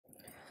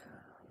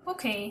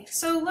Okay,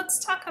 so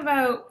let's talk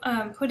about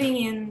putting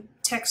in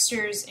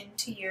textures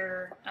into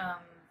your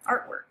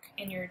artwork,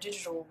 in your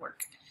digital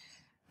work.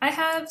 I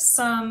have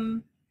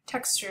some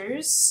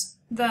textures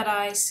that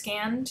I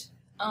scanned.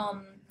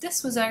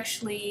 This was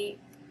actually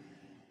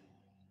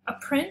a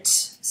print,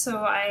 so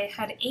I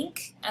had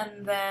ink,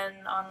 and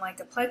then on like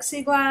a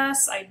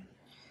plexiglass, I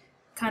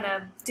kind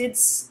of did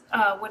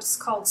what's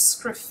called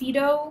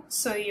sgraffito,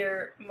 so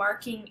you're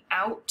marking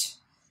out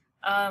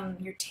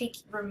you're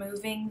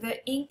removing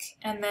the ink,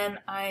 and then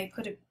I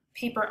put a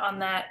paper on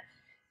that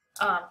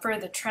for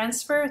the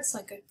transfer. It's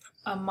like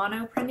a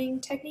mono printing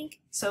technique.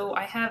 So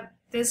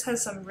this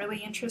has some really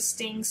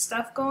interesting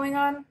stuff going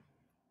on.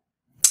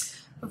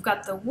 We've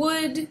got the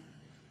wood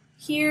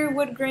here,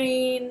 wood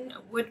grain,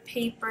 wood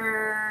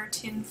paper,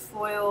 tin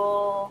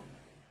foil,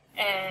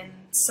 and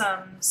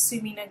some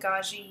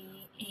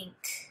Suminagaji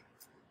ink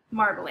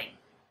marbling.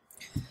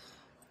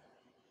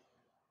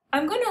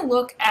 I'm going to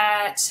look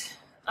at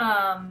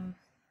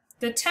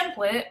the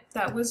template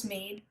that was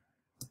made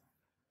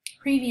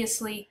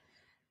previously,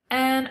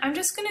 and I'm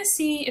just going to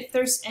see if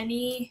there's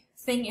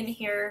anything in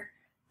here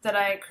that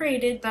I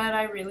created that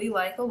I really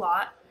like a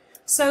lot.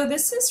 So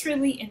this is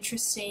really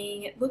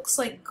interesting. It looks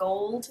like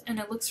gold and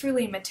it looks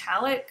really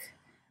metallic.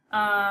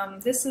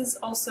 This is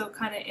also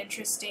kind of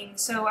interesting.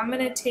 So I'm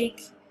going to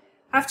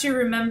have to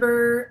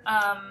remember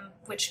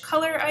which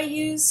color I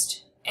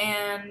used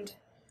and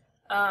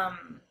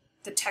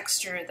the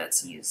texture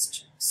that's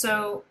used.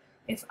 So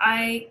if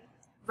I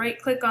right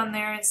click on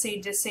there and say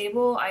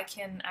disable, I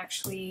can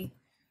actually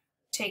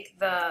take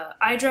the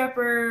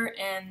eyedropper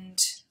and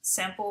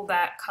sample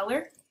that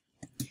color.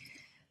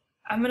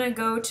 I'm going to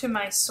go to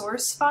my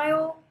source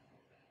file,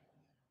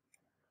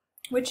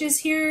 which is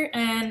here,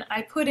 and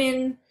I put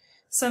in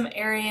some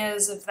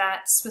areas of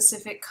that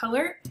specific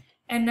color,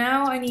 and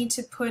now I need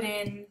to put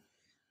in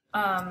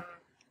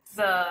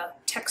the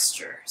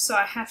texture. So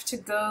I have to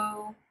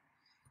go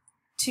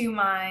to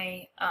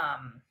my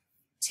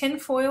tin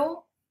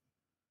foil,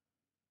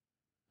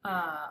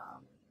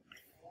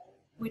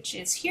 which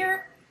is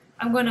here.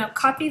 I'm going to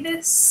copy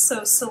this,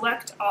 so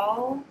select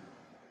all,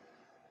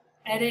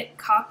 edit,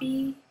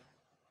 copy,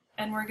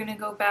 and we're going to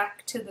go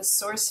back to the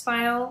source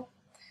file.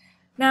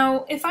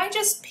 Now, if I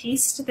just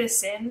paste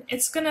this in,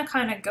 it's going to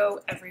kind of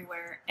go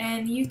everywhere,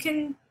 and you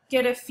can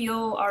get a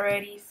feel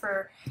already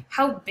for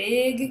how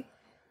big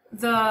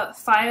the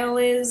file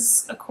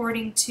is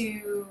according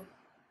to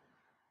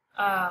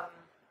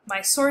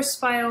my source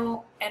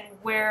file and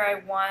where I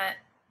want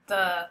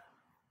to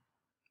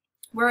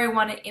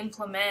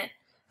implement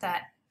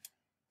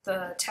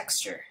the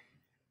texture.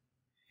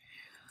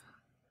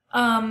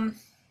 In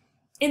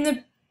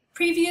the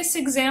previous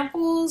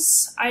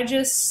examples, I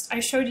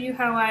showed you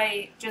how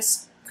I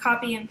just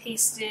copy and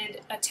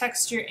pasted a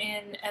texture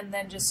in and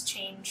then just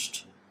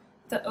changed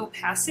the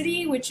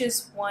opacity, which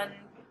is one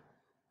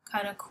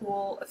kind of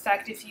cool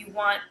effect if you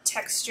want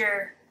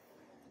texture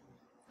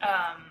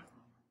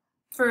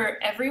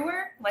for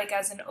everywhere, like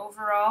as an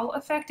overall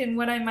effect. And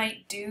what I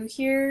might do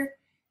here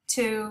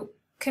to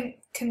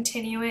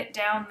continue it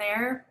down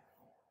there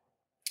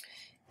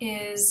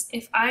is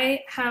if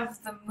I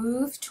have the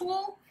move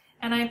tool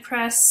and I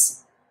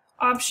press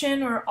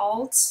Option or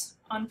Alt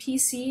on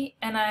PC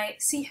and I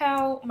see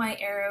how my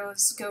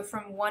arrows go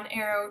from one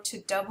arrow to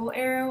double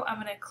arrow, I'm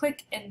going to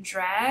click and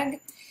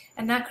drag,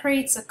 and that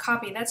creates a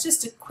copy. That's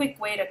just a quick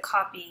way to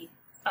copy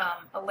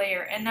a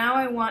layer. And now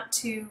I want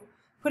to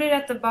put it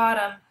at the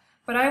bottom,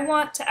 but I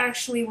want to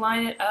actually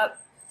line it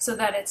up so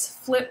that it's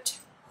flipped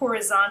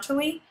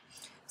horizontally.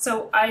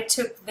 So I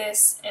took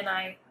this and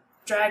I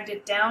dragged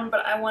it down,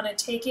 but I want to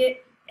take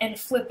it and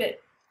flip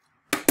it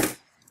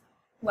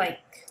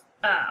like,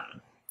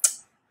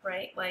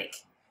 right, like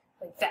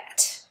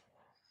that,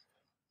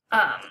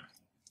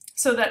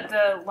 so that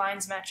the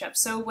lines match up.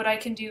 So what I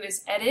can do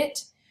is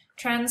edit,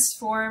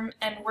 transform,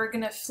 and we're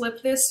going to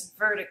flip this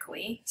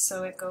vertically,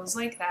 so it goes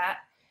like that.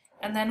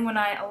 And then when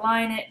I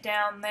align it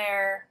down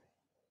there,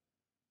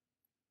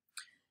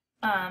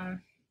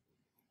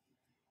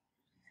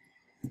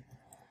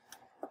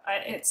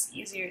 it's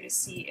easier to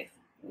see if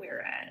we're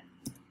at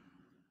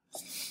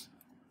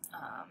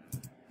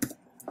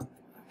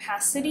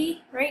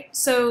opacity, right?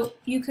 So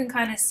you can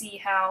kind of see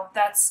how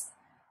that's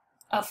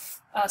a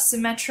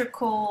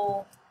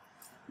symmetrical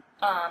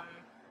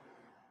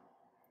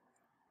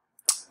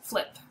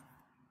flip.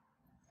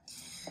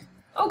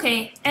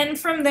 Okay, and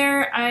from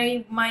there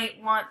I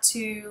might want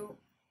to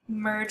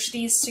merge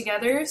these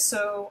together,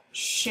 so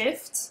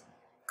Shift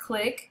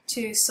click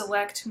to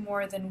select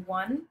more than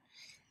one.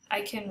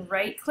 I can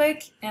right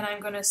click and I'm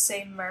going to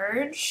say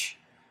merge.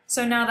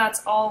 So now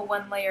that's all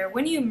one layer.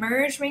 When you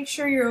merge, make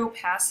sure your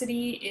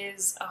opacity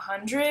is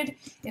 100.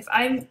 If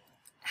I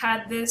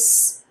had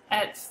this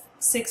at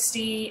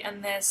 60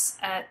 and this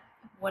at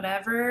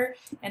whatever,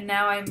 and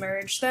now I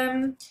merge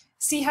them,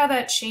 see how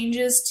that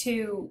changes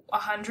to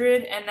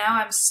 100, and now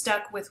I'm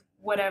stuck with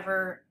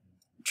whatever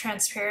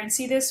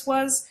transparency this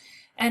was,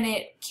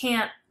 and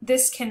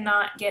this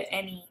cannot get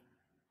any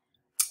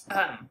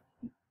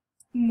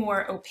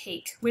more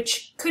opaque,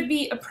 which could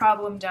be a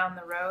problem down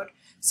the road.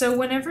 So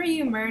whenever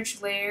you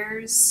merge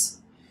layers,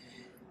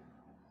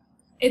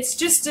 it's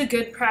just a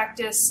good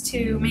practice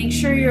to make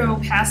sure your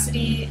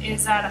opacity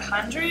is at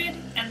 100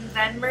 and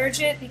then merge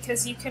it,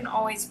 because you can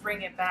always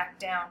bring it back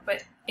down.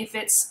 But if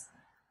it's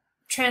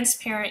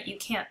transparent, you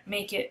can't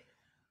make it,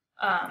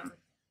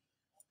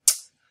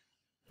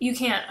 you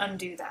can't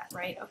undo that,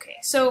 right? Okay,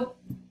 so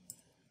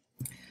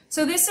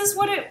this is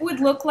what it would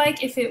look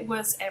like if it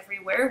was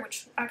everywhere,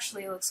 which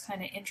actually looks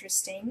kind of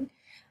interesting.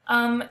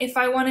 If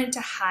I wanted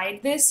to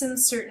hide this in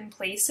certain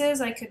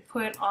places, I could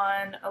put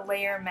on a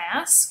layer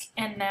mask,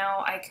 and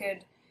now I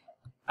could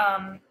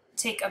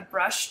take a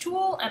brush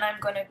tool, and I'm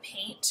going to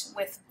paint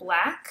with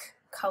black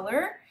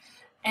color,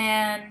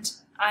 and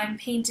I'm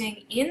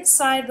painting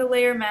inside the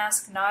layer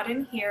mask, not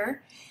in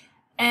here.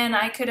 And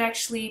I could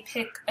actually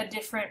pick a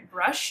different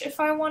brush if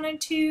I wanted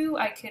to.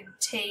 I could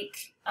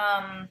take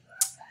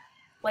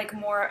like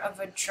more of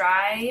a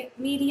dry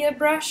media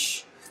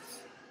brush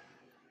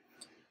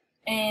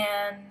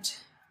and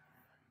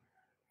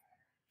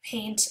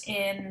paint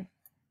in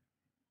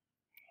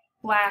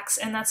blacks,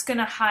 and that's going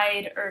to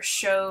hide or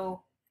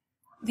show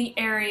the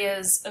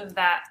areas of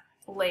that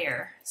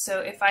layer. So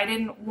if I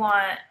didn't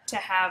want to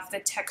have the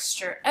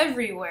texture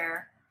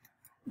everywhere,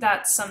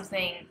 that's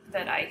something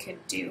that I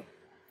could do.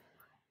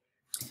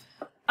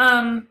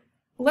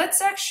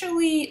 Let's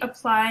actually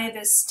apply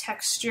this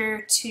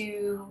texture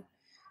to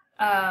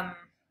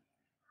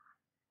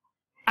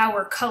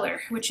our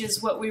color, which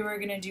is what we were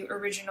going to do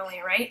originally,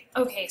 right?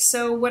 Okay,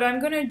 so what I'm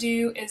going to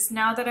do is,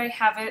 now that I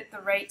have it the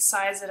right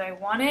size that I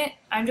want it,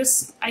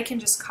 I can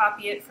just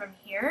copy it from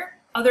here.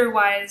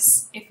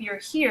 Otherwise, if you're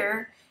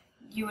here,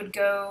 you would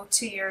go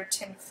to your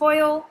tin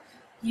foil,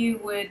 you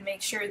would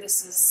make sure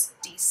this is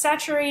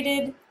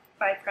desaturated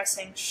by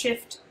pressing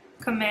Shift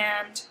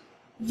Command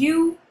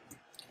U.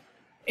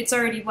 It's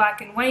already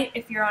black and white.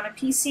 If you're on a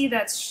PC,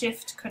 that's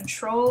Shift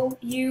Control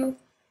U.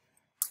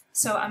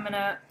 So I'm going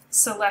to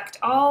select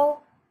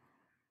all.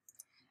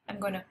 I'm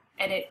going to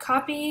edit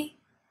copy.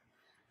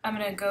 I'm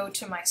going to go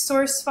to my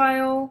source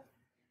file.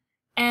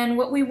 And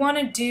what we want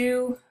to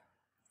do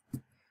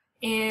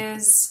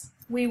is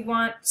we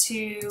want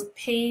to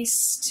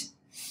paste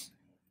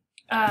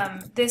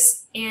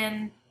this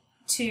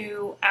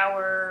into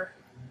our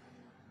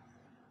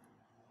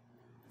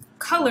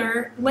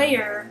color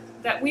layer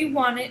that we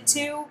want it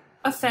to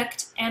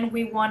affect, and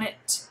we want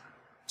it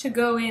to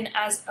go in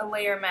as a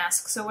layer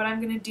mask. So what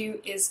I'm going to do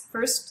is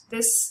first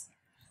this,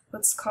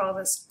 let's call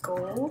this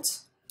gold,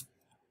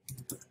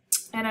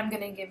 and I'm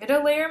going to give it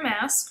a layer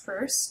mask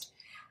first.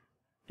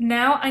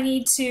 Now I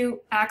need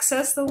to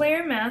access the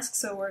layer mask,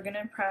 so we're going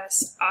to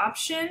press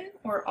Option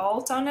or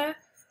Alt on a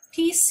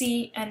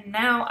PC, and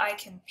now I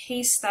can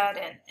paste that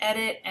in,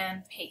 edit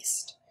and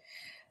paste.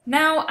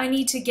 Now I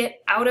need to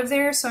get out of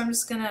there, so I'm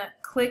just going to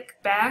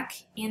click back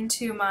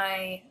into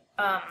my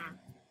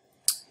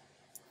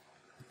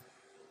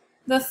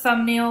the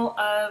thumbnail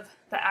of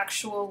the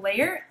actual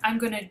layer. I'm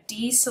going to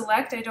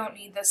deselect. I don't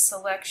need this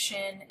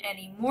selection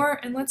anymore,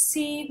 and let's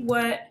see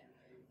what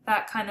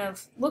that kind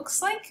of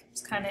looks like.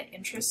 It's kind of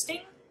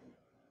interesting.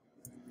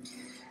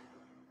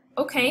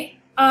 Okay,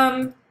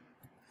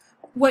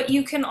 what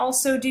you can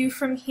also do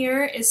from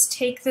here is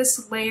take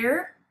this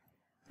layer.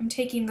 I'm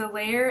taking the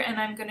layer and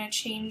I'm going to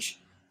change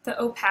the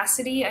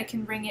opacity. I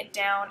can bring it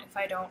down if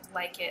I don't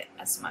like it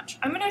as much.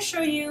 I'm going to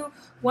show you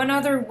one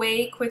other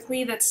way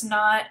quickly that's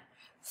not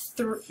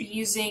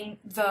using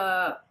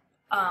the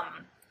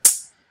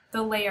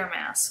layer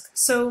mask.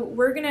 So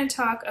we're going to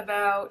talk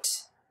about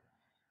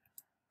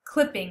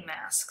clipping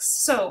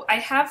masks. So I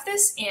have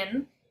this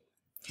in,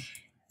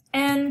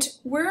 and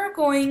we're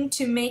going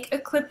to make a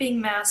clipping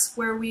mask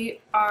where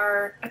we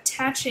are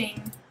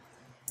attaching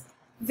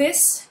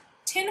this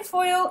tin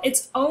foil.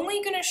 It's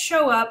only going to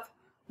show up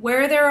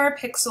where there are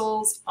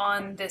pixels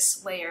on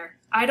this layer.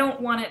 I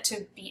don't want it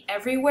to be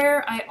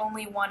everywhere. I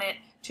only want it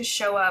to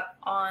show up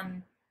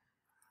on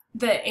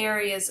the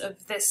areas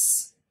of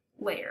this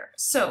layer.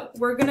 So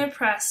we're going to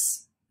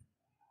press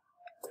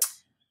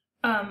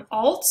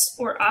Alt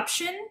or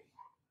Option,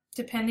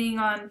 depending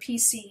on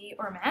PC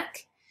or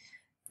Mac.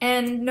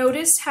 And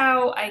notice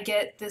how I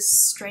get this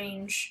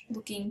strange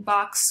looking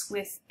box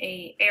with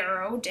an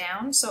arrow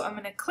down. So I'm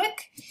going to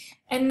click,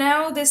 and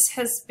now this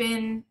has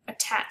been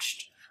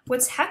attached.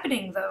 What's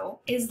happening though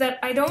is that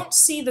I don't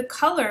see the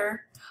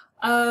color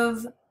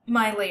of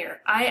my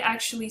layer. I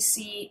actually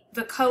see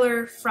the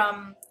color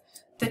from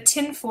the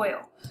tin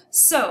foil.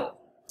 So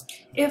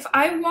if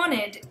I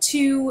wanted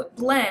to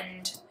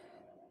blend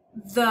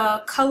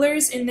the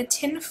colors in the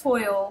tin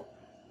foil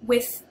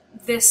with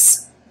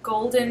this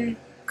golden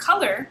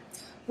color,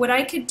 what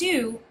I could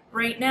do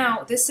right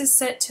now, this is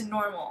set to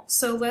normal.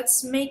 So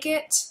let's make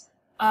it,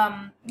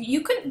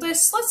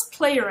 let's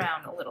play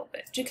around a little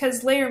bit,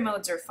 because layer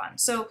modes are fun.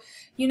 So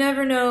you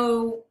never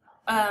know,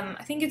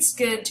 I think it's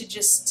good to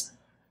just,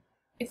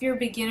 if you're a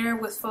beginner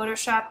with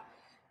Photoshop,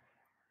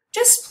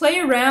 just play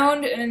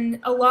around, and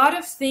a lot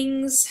of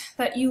things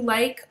that you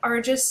like are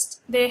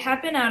just, they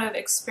happen out of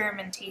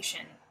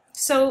experimentation.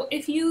 So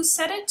if you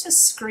set it to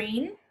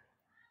screen,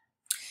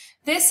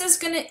 this is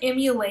going to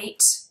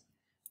emulate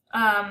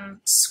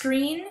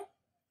screen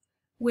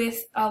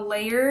with a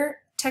layer,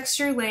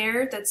 texture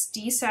layer that's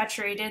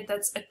desaturated,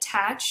 that's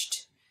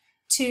attached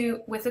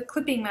to, with a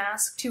clipping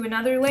mask to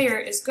another layer,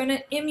 is going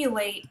to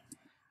emulate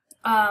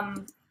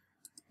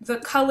the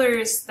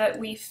colors that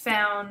we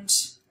found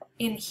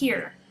in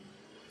here,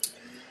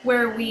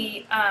 where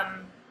we,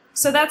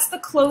 so that's the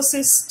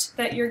closest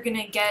that you're going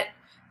to get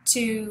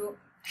to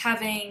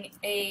having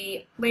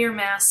a layer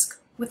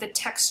mask with a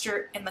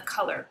texture and the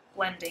color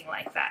blending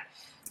like that.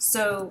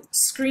 So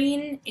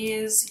screen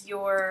is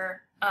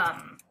your,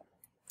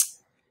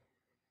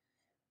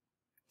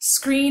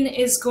 screen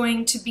is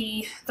going to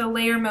be the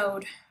layer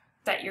mode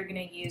that you're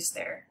going to use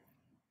there.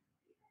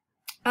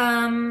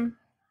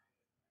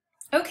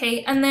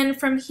 Okay, and then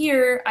from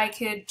here I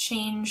could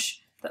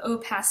change the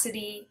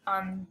opacity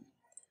on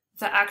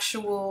the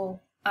actual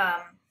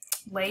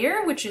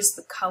layer, which is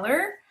the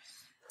color.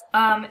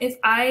 If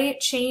I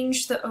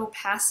change the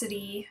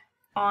opacity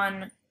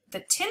on the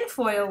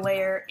tinfoil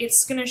layer,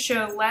 it's going to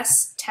show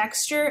less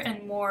texture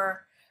and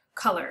more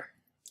color.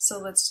 So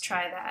let's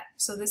try that.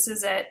 So this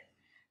is at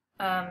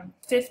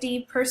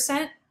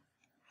 50%.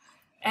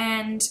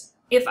 And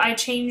if I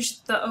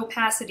change the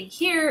opacity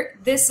here,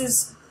 this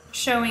is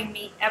showing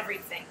me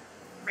everything,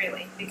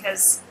 really,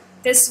 because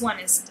this one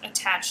is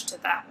attached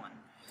to that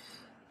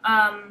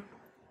one.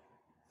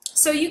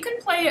 So you can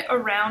play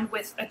around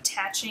with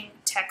attaching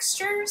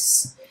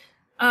textures.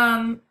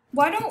 Why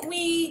don't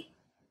we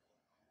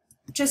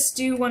just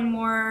do one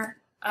more?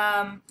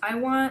 I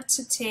want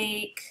to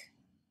take,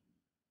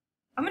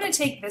 I'm going to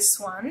take this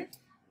one.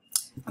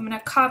 I'm going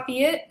to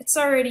copy it. It's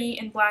already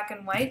in black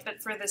and white,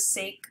 but for the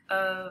sake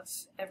of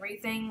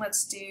everything,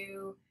 let's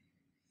do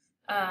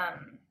a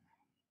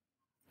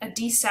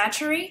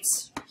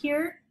desaturate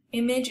here.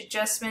 Image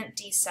adjustment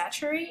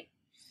desaturate.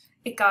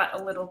 It got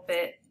a little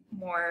bit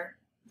more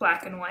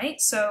black and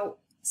white, so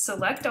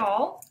select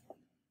all,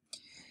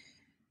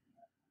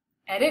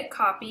 edit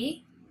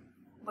copy,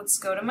 let's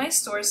go to my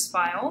source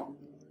file,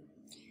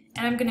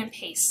 and I'm going to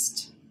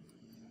paste.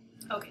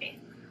 Okay,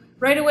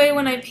 right away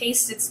when I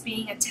paste, it's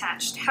being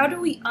attached. How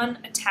do we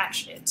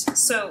unattach it?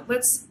 So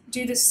let's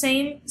do the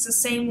same, it's the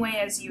same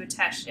way as you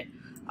attached it.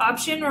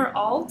 Option or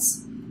Alt,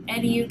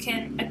 and you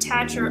can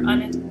attach or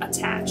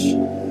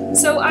unattach.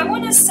 So I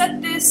want to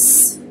set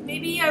this,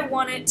 maybe I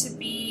want it to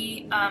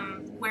be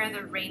where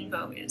the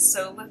rainbow is.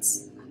 So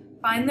let's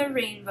find the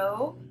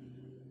rainbow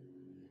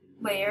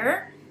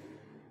layer.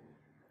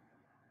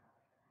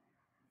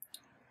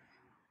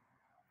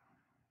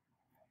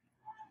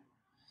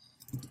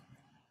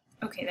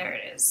 Okay, there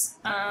it is.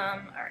 All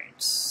right,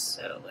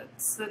 so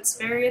let's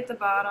vary at the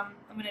bottom.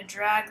 I'm going to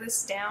drag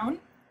this down.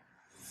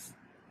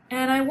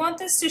 And I want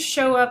this to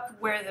show up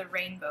where the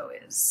rainbow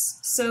is.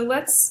 So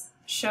let's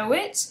show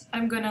it.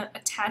 I'm going to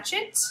attach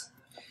it.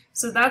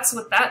 So that's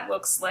what that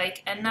looks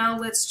like. And now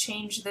let's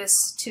change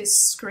this to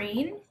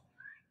screen.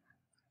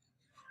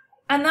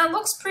 And that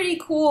looks pretty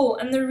cool.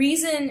 And the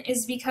reason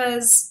is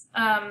because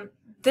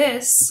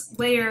this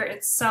layer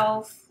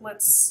itself,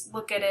 let's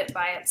look at it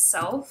by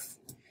itself.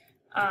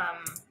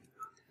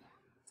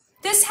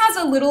 This has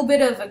a little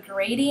bit of a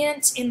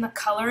gradient in the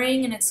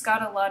coloring, and it's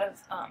got a lot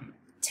of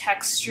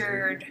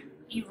textured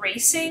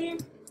erasing.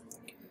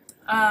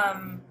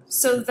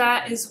 So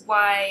that is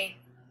why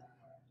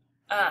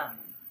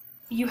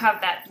you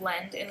have that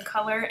blend in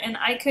color. And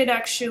I could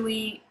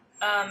actually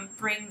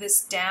bring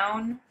this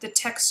down, the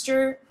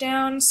texture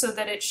down, so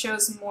that it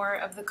shows more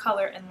of the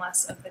color and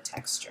less of the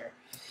texture.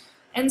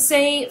 And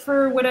say,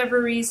 for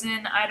whatever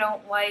reason, I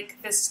don't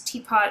like this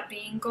teapot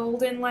being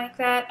golden like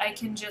that, I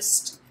can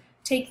just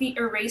take the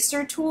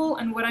eraser tool,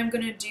 and what I'm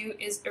going to do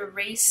is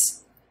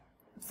erase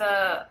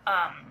the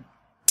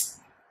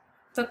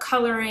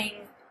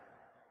coloring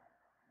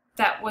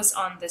that was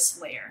on this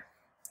layer.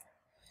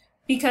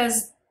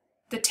 Because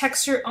the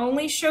texture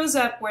only shows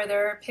up where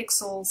there are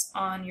pixels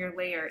on your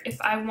layer. If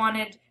I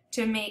wanted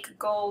to make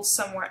gold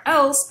somewhere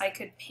else, I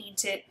could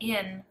paint it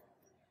in,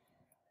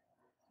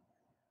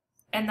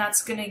 and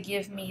that's going to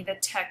give me the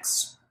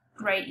text,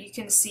 right? You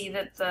can see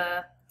that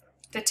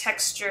the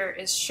texture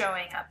is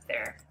showing up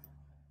there.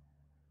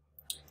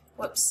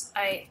 Whoops,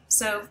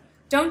 so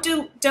don't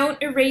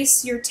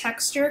erase your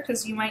texture,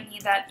 because you might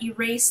need that.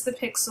 Erase the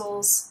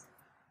pixels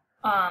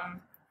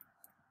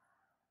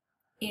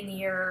in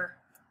your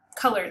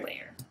color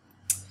layer.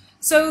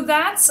 So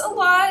that's a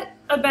lot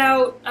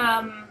about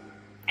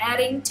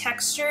adding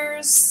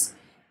textures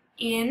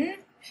in.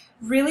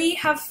 Really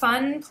have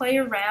fun, play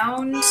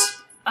around.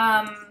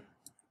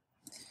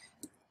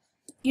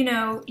 You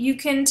know, you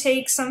can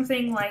take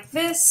something like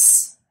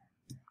this.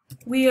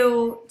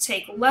 We'll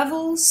take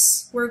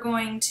levels. We're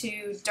going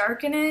to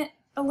darken it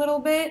a little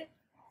bit.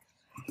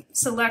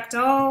 Select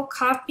all,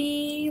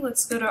 copy.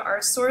 Let's go to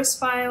our source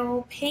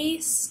file,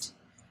 paste.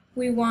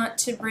 We want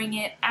to bring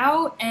it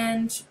out,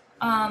 and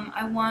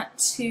I want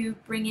to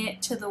bring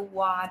it to the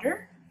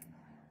water.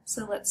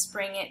 So let's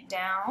bring it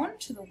down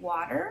to the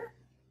water.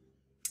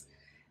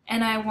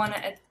 And I want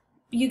to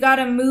you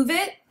gotta move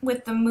it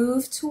with the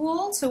move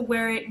tool to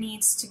where it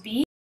needs to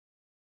be.